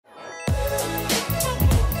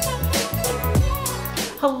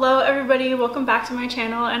Hello everybody, welcome back to my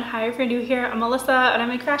channel, and hi if you're new here. I'm Melissa and I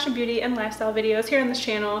make fashion, beauty, and lifestyle videos here on this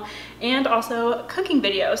channel and also cooking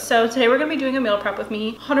videos. So today we're going to be doing a meal prep with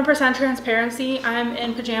me. 100% transparency, I'm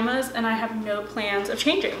in pajamas and I have no plans of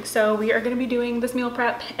changing. So we are going to be doing this meal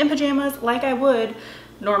prep in pajamas like I would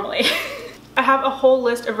normally. I have a whole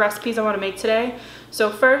list of recipes I want to make today.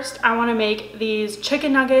 So first I want to make these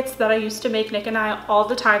chicken nuggets that I used to make Nick and I all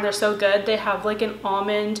the time. They're so good. They have like an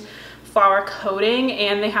almond flour coating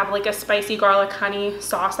and they have like a spicy garlic honey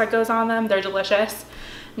sauce that goes on them. They're delicious.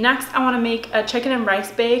 Next I want to make a chicken and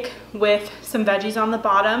rice bake with some veggies on the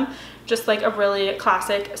bottom, just like a really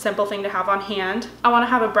classic simple thing to have on hand. I want to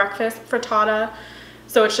have a breakfast frittata,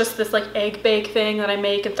 so it's just this like egg bake thing that I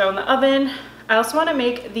make and throw in the oven. I also want to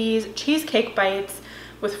make these cheesecake bites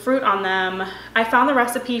with fruit on them. I found the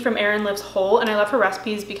recipe from Erin Lives Whole and I love her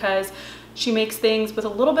recipes because she makes things with a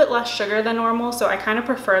little bit less sugar than normal, so I kind of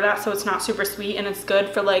prefer that, so it's not super sweet and it's good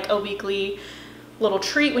for like a weekly little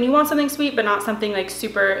treat when you want something sweet but not something like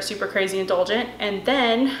super crazy indulgent. And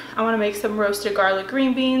then I want to make some roasted garlic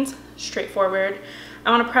green beans, straightforward.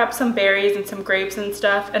 I want to prep some berries and some grapes and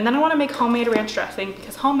stuff, and then I want to make homemade ranch dressing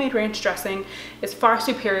because homemade ranch dressing is far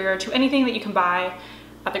superior to anything that you can buy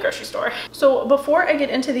at the grocery store. So before I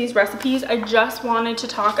get into these recipes, I just wanted to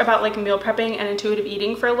talk about like meal prepping and intuitive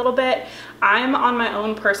eating for a little bit. I'm on my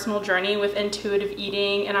own personal journey with intuitive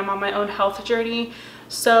eating and I'm on my own health journey.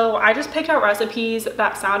 So I just picked out recipes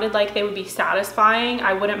that sounded like they would be satisfying.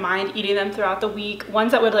 I wouldn't mind eating them throughout the week,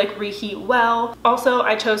 ones that would like reheat well. Also,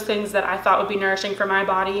 I chose things that I thought would be nourishing for my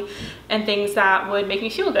body and things that would make me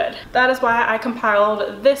feel good. That is why I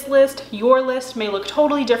compiled this list. Your list may look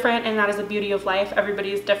totally different, and that is the beauty of life.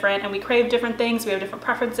 Everybody is different and we crave different things. We have different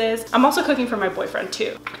preferences. I'm also cooking for my boyfriend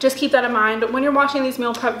too. Just keep that in mind. When you're watching these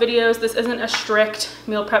meal prep videos, this isn't a strict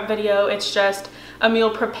meal prep video. It's just a meal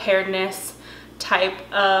preparedness type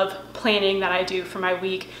of planning that I do for my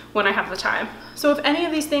week when I have the time. So if any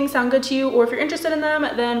of these things sound good to you, or if you're interested in them,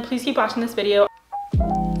 then please keep watching this video.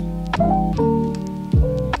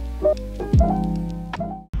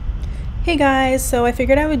 Hey guys, so I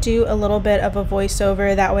figured I would do a little bit of a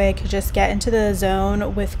voiceover, that way I could just get into the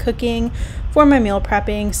zone with cooking for my meal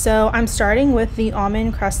prepping. So I'm starting with the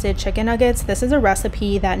almond crusted chicken nuggets. This is a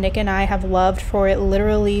recipe that Nick and I have loved for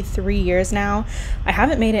literally 3 years now. I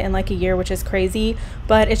haven't made it in like a year, which is crazy,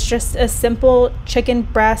 but it's just a simple chicken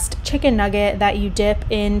breast chicken nugget that you dip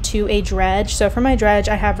into a dredge. So for my dredge,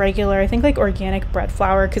 I have regular, I think like organic bread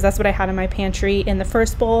flour, because that's what I had in my pantry in the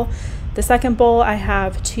first bowl. The second bowl, I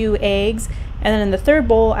have 2 eggs, and then in the third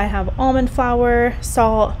bowl, I have almond flour,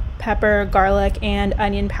 salt, pepper, garlic, and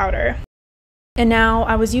onion powder. And now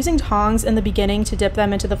I was using tongs in the beginning to dip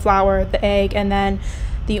them into the flour, the egg, and then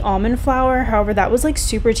the almond flour. However, that was like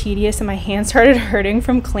super tedious and my hands started hurting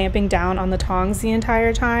from clamping down on the tongs the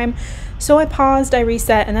entire time. So I paused, I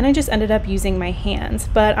reset, and then I just ended up using my hands.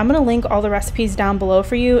 But I'm going to link all the recipes down below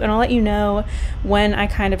for you, and I'll let you know when I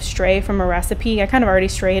kind of stray from a recipe. I kind of already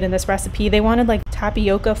strayed in this recipe. They wanted like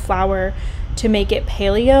tapioca flour to make it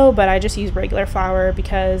paleo, but I just use regular flour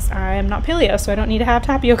because I am not paleo, so I don't need to have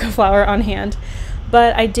tapioca flour on hand.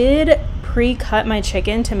 But I did pre-cut my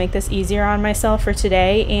chicken to make this easier on myself for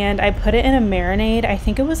today, and I put it in a marinade. I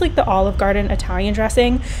think it was like the Olive Garden Italian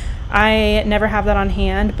dressing. I never have that on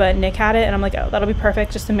hand, but Nick had it and I'm like, oh, that'll be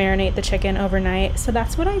perfect just to marinate the chicken overnight. So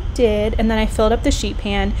that's what I did, and then I filled up the sheet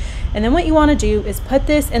pan. And then what you want to do is put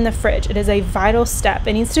this in the fridge. It is a vital step.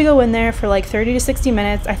 It needs to go in there for like 30 to 60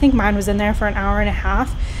 minutes. I think mine was in there for an hour and a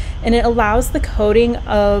half. And it allows the coating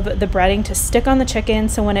of the breading to stick on the chicken,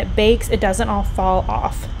 so when it bakes, it doesn't all fall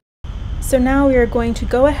off. So now we are going to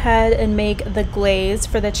go ahead and make the glaze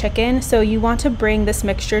for the chicken. So you want to bring this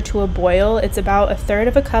mixture to a boil. It's about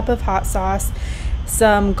 1/3 cup of hot sauce,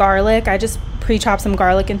 some garlic. I just pre-chopped some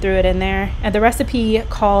garlic and threw it in there. And the recipe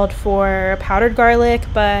called for powdered garlic,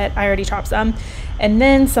 but I already chopped some. And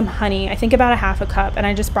then some honey, I think about 1/2 cup. And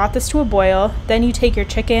I just brought this to a boil. Then you take your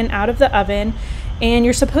chicken out of the oven, and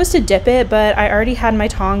you're supposed to dip it, but I already had my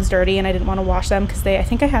tongs dirty and I didn't want to wash them because I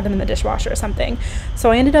think I had them in the dishwasher or something.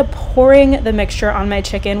 So I ended up pouring the mixture on my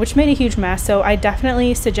chicken, which made a huge mess. So I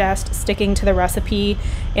definitely suggest sticking to the recipe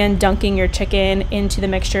and dunking your chicken into the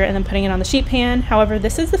mixture and then putting it on the sheet pan. However,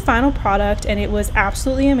 this is the final product and it was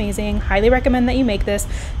absolutely amazing. Highly recommend that you make this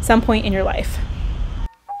some point in your life.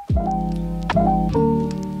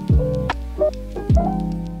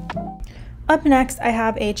 Up next, I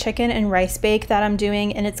have a chicken and rice bake that I'm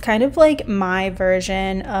doing, and it's kind of like my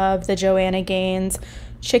version of the Joanna Gaines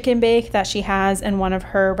chicken bake that she has in one of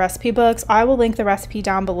her recipe books. I will link the recipe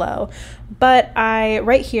down below. But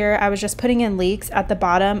right here, I was just putting in leeks at the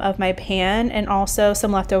bottom of my pan and also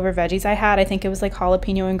some leftover veggies I had. I think it was like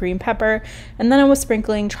jalapeno and green pepper. And then I was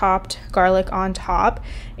sprinkling chopped garlic on top.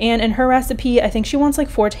 And in her recipe, I think she wants like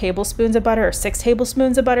 4 tablespoons of butter or 6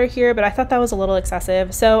 tablespoons of butter here, but I thought that was a little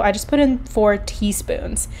excessive. So I just put in 4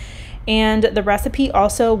 teaspoons. And the recipe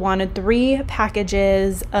also wanted 3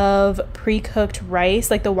 packages of pre-cooked rice,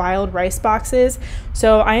 like the wild rice boxes.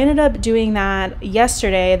 So I ended up doing that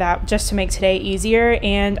yesterday, that just to make today easier.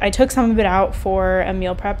 And I took some of it out for a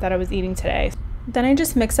meal prep that I was eating today. Then I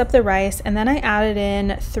just mixed up the rice, and then I added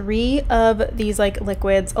in 3 of these like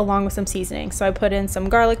liquids along with some seasoning. So I put in some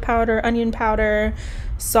garlic powder, onion powder,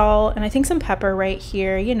 salt, and I think some pepper right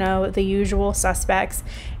here, you know, the usual suspects.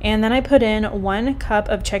 And then I put in 1 cup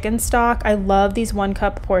of chicken stock. I love these 1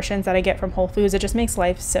 cup portions that I get from Whole Foods. It just makes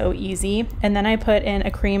life so easy. And then I put in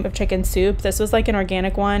a cream of chicken soup. This was like an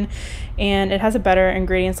organic one, and it has a better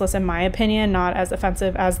ingredients list in my opinion, not as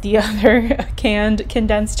offensive as the other canned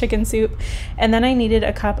condensed chicken soup. And then I needed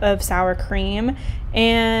a cup of sour cream,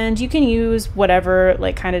 and you can use whatever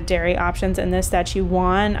like kind of dairy options in this that you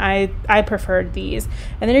want. I preferred these.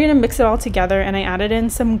 And then you're gonna mix it all together, and I added in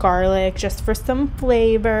some garlic just for some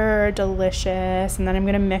flavor, delicious. And then I'm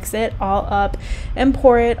gonna mix it all up and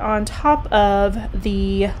pour it on top of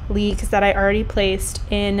the leeks that I already placed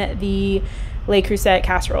in the Le Creuset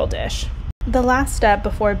casserole dish. The last step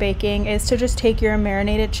before baking is to just take your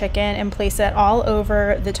marinated chicken and place it all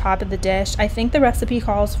over the top of the dish. I think the recipe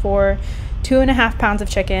calls for 2.5 pounds of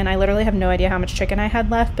chicken. I literally have no idea how much chicken I had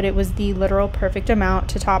left, but it was the literal perfect amount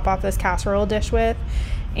to top off this casserole dish with.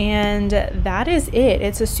 And that is it.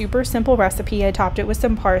 It's a super simple recipe. I topped it with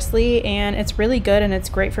some parsley, and it's really good, and it's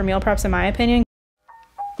great for meal preps in my opinion.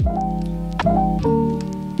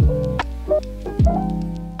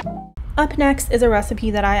 Up next is a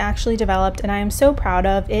recipe that I actually developed and I am so proud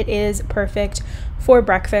of. It is perfect for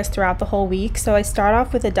breakfast throughout the whole week. So I start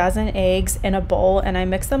off with 12 eggs in a bowl and I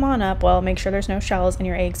mix them on up. Well, make sure there's no shells in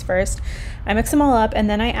your eggs first. I mix them all up and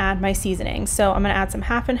then I add my seasoning. So I'm gonna add some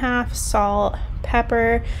half and half, salt,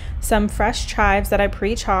 pepper, some fresh chives that I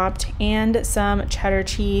pre-chopped, and some cheddar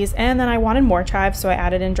cheese. And then I wanted more chives, so I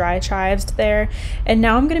added in dry chives there. And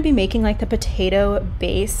now I'm gonna be making like the potato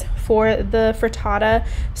base for the frittata.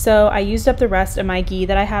 So I used up the rest of my ghee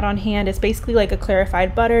that I had on hand. It's basically like a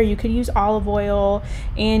clarified butter. You could use olive oil,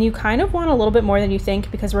 and you kind of want a little bit more than you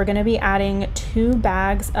think because we're gonna be adding 2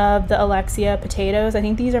 bags of the Alexia potatoes. I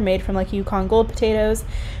think these are made from like Yukon Gold potatoes,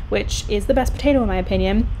 which is the best potato in my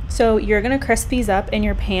opinion. So you're gonna crisp these up in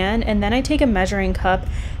your pan, and then I take a measuring cup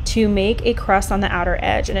to make a crust on the outer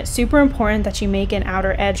edge. And it's super important that you make an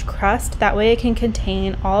outer edge crust. That way it can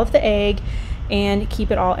contain all of the egg and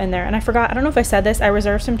keep it all in there. And I forgot, I don't know if I said this, I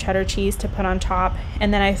reserved some cheddar cheese to put on top,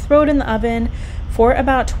 and then I throw it in the oven for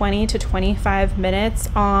about 20 to 25 minutes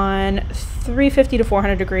on 350 to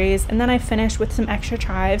 400 degrees. And then I finish with some extra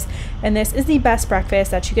chives. And this is the best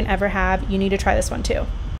breakfast that you can ever have. You need to try this one too.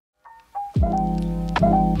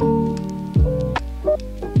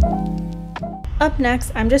 Up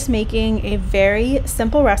next, I'm just making a very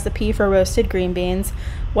simple recipe for roasted green beans.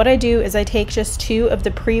 What I do is I take just 2 of the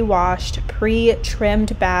pre-washed,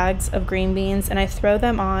 pre-trimmed bags of green beans and I throw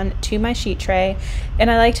them on to my sheet tray. And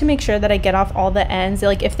I like to make sure that I get off all the ends.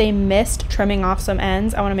 Like if they missed trimming off some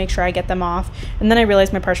ends, I want to make sure I get them off. And then I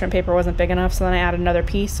realized my parchment paper wasn't big enough, so then I added another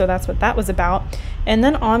piece. So that's what that was about. And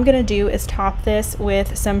then all I'm going to do is top this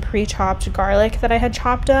with some pre-chopped garlic that I had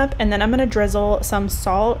chopped up. And then I'm going to drizzle some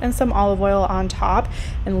salt and some olive oil on top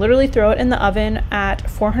and literally throw it in the oven at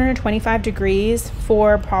 425 degrees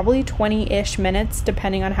for probably 20-ish minutes,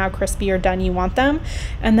 depending on how crispy or done you want them.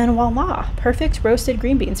 And then voila, perfect roasted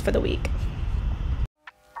green beans for the week.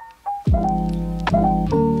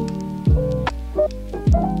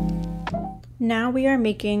 Now we are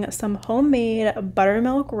making some homemade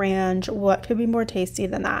buttermilk ranch. What could be more tasty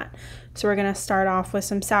than that? So we're gonna start off with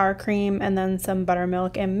some sour cream and then some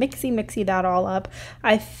buttermilk and mixy that all up.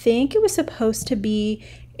 I think it was supposed to be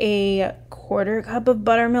a 1/4 cup of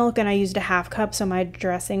buttermilk and I used a 1/2 cup, so my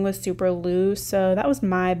dressing was super loose, so that was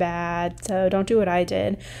my bad. So don't do what I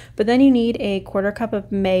did. But then you need a 1/4 cup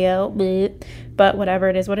of mayo, but whatever,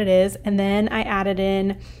 it is what it is. And then I added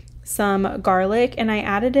in some garlic, and I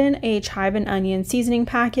added in a chive and onion seasoning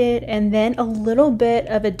packet, and then a little bit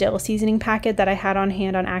of a dill seasoning packet that I had on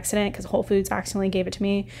hand on accident because Whole Foods accidentally gave it to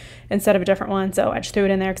me instead of a different one, so I just threw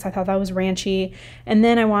it in there because I thought that was ranchy. And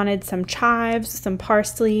then I wanted some chives, some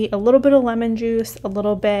parsley, a little bit of lemon juice, a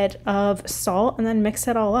little bit of salt, and then mixed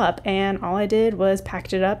it all up, and all I did was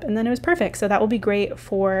packed it up, and then it was perfect. So that will be great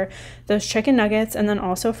for those chicken nuggets and then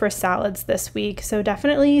also for salads this week. So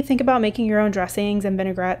definitely think about making your own dressings and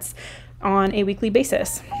vinaigrettes on a weekly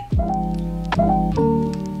basis.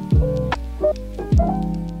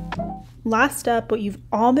 Last up, what you've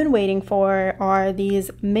all been waiting for are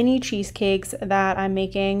these mini cheesecakes that I'm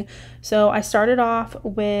making. So I started off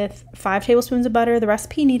with 5 tablespoons of butter. The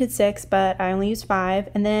recipe needed 6, but I only used 5.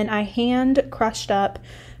 And then I hand crushed up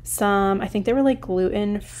some, I think they were like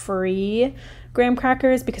gluten-free graham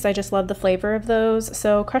crackers because I just love the flavor of those.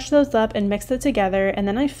 So crushed those up and mixed it together, and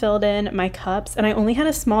then I filled in my cups, and I only had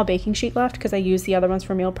a small baking sheet left because I used the other ones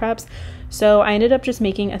for meal preps. So I ended up just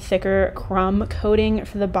making a thicker crumb coating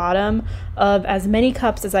for the bottom of as many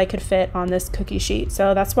cups as I could fit on this cookie sheet.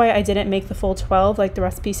 So that's why I didn't make the full 12 like the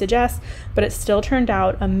recipe suggests, but it still turned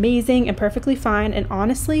out amazing and perfectly fine. And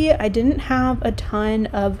honestly, I didn't have a ton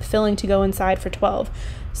of filling to go inside for 12.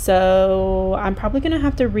 So I'm probably gonna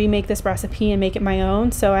have to remake this recipe and make it my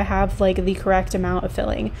own so I have like the correct amount of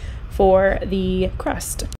filling for the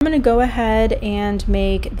crust. I'm gonna go ahead and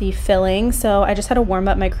make the filling. So I just had to warm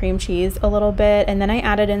up my cream cheese a little bit, and then I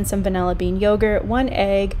added in some vanilla bean yogurt, 1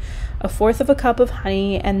 egg, 1/4 of a cup of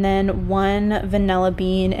honey, and then 1 vanilla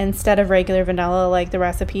bean instead of regular vanilla like the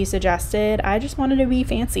recipe suggested. I just wanted to be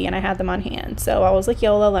fancy and I had them on hand. So I was like,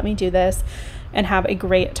 YOLO, let me do this and have a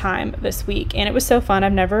great time this week. And it was so fun.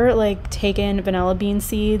 I've never like taken vanilla bean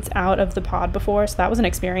seeds out of the pod before, so that was an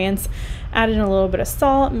experience. Added in a little bit of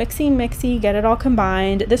salt, mixy, get it all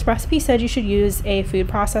combined. This recipe said you should use a food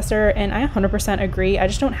processor, and I 100% agree. I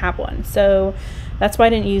just don't have one, so that's why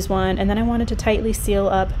I didn't use one. And then I wanted to tightly seal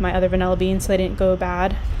up my other vanilla beans so they didn't go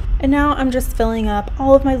bad. And now I'm just filling up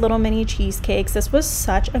all of my little mini cheesecakes. This was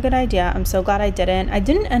such a good idea. I'm so glad I didn't. I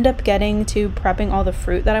didn't end up getting to prepping all the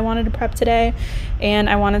fruit that I wanted to prep today, and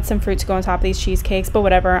I wanted some fruit to go on top of these cheesecakes, but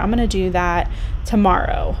whatever, I'm gonna do that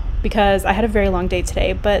tomorrow because I had a very long day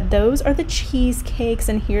today. But those are the cheesecakes,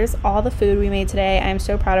 and here's all the food we made today. I am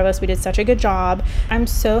so proud of us. We did such a good job. I'm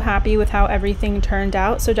so happy with how everything turned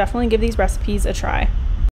out, so definitely give these recipes a try.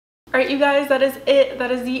 Alright, you guys, that is it.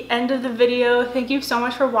 That is the end of the video. Thank you so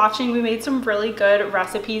much for watching. We made some really good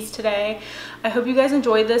recipes today. I hope you guys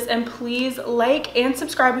enjoyed this, and please like and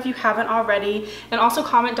subscribe if you haven't already, and also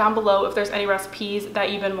comment down below if there's any recipes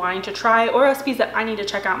that you've been wanting to try or recipes that I need to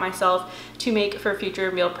check out myself to make for future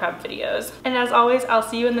meal prep videos. And as always, I'll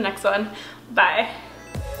see you in the next one. Bye.